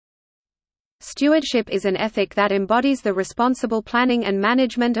Stewardship is an ethic that embodies the responsible planning and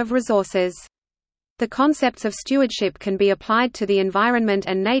management of resources. The concepts of stewardship can be applied to the environment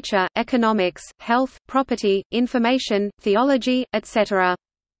and nature, economics, health, property, information, theology, etc.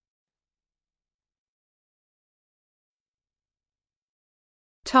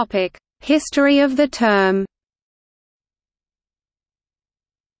 History of the term.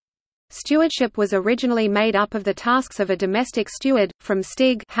 Stewardship was originally made up of the tasks of a domestic steward, from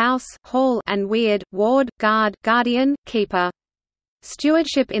stig house, hall, and weird, ward, guard, guardian, keeper.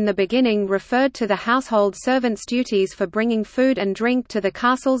 Stewardship in the beginning referred to the household servant's duties for bringing food and drink to the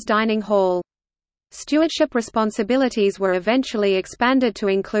castle's dining hall. Stewardship responsibilities were eventually expanded to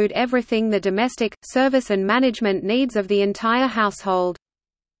include everything the domestic, service and management needs of the entire household.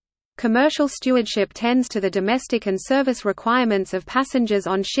 Commercial stewardship tends to the domestic and service requirements of passengers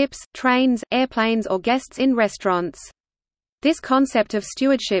on ships, trains, airplanes or guests in restaurants. This concept of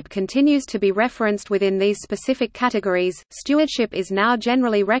stewardship continues to be referenced within these specific categories. Stewardship is now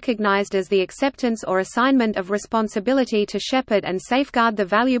generally recognized as the acceptance or assignment of responsibility to shepherd and safeguard the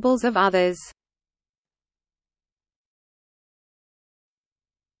valuables of others.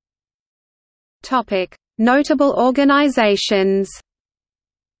 Topic: Notable organizations.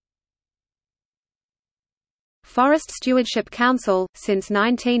 Forest Stewardship Council, since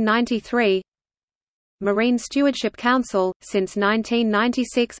 1993. Marine Stewardship Council, since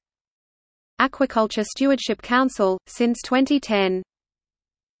 1996. Aquaculture Stewardship Council, since 2010.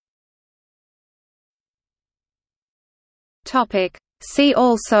 See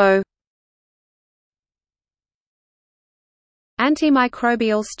also: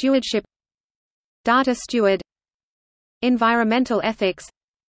 Antimicrobial stewardship, Data steward, Environmental ethics,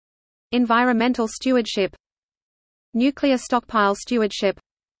 Environmental stewardship, Nuclear stockpile stewardship,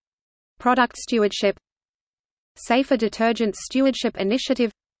 Product stewardship, Safer Detergents Stewardship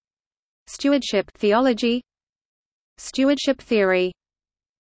Initiative, Stewardship theology, Stewardship theory.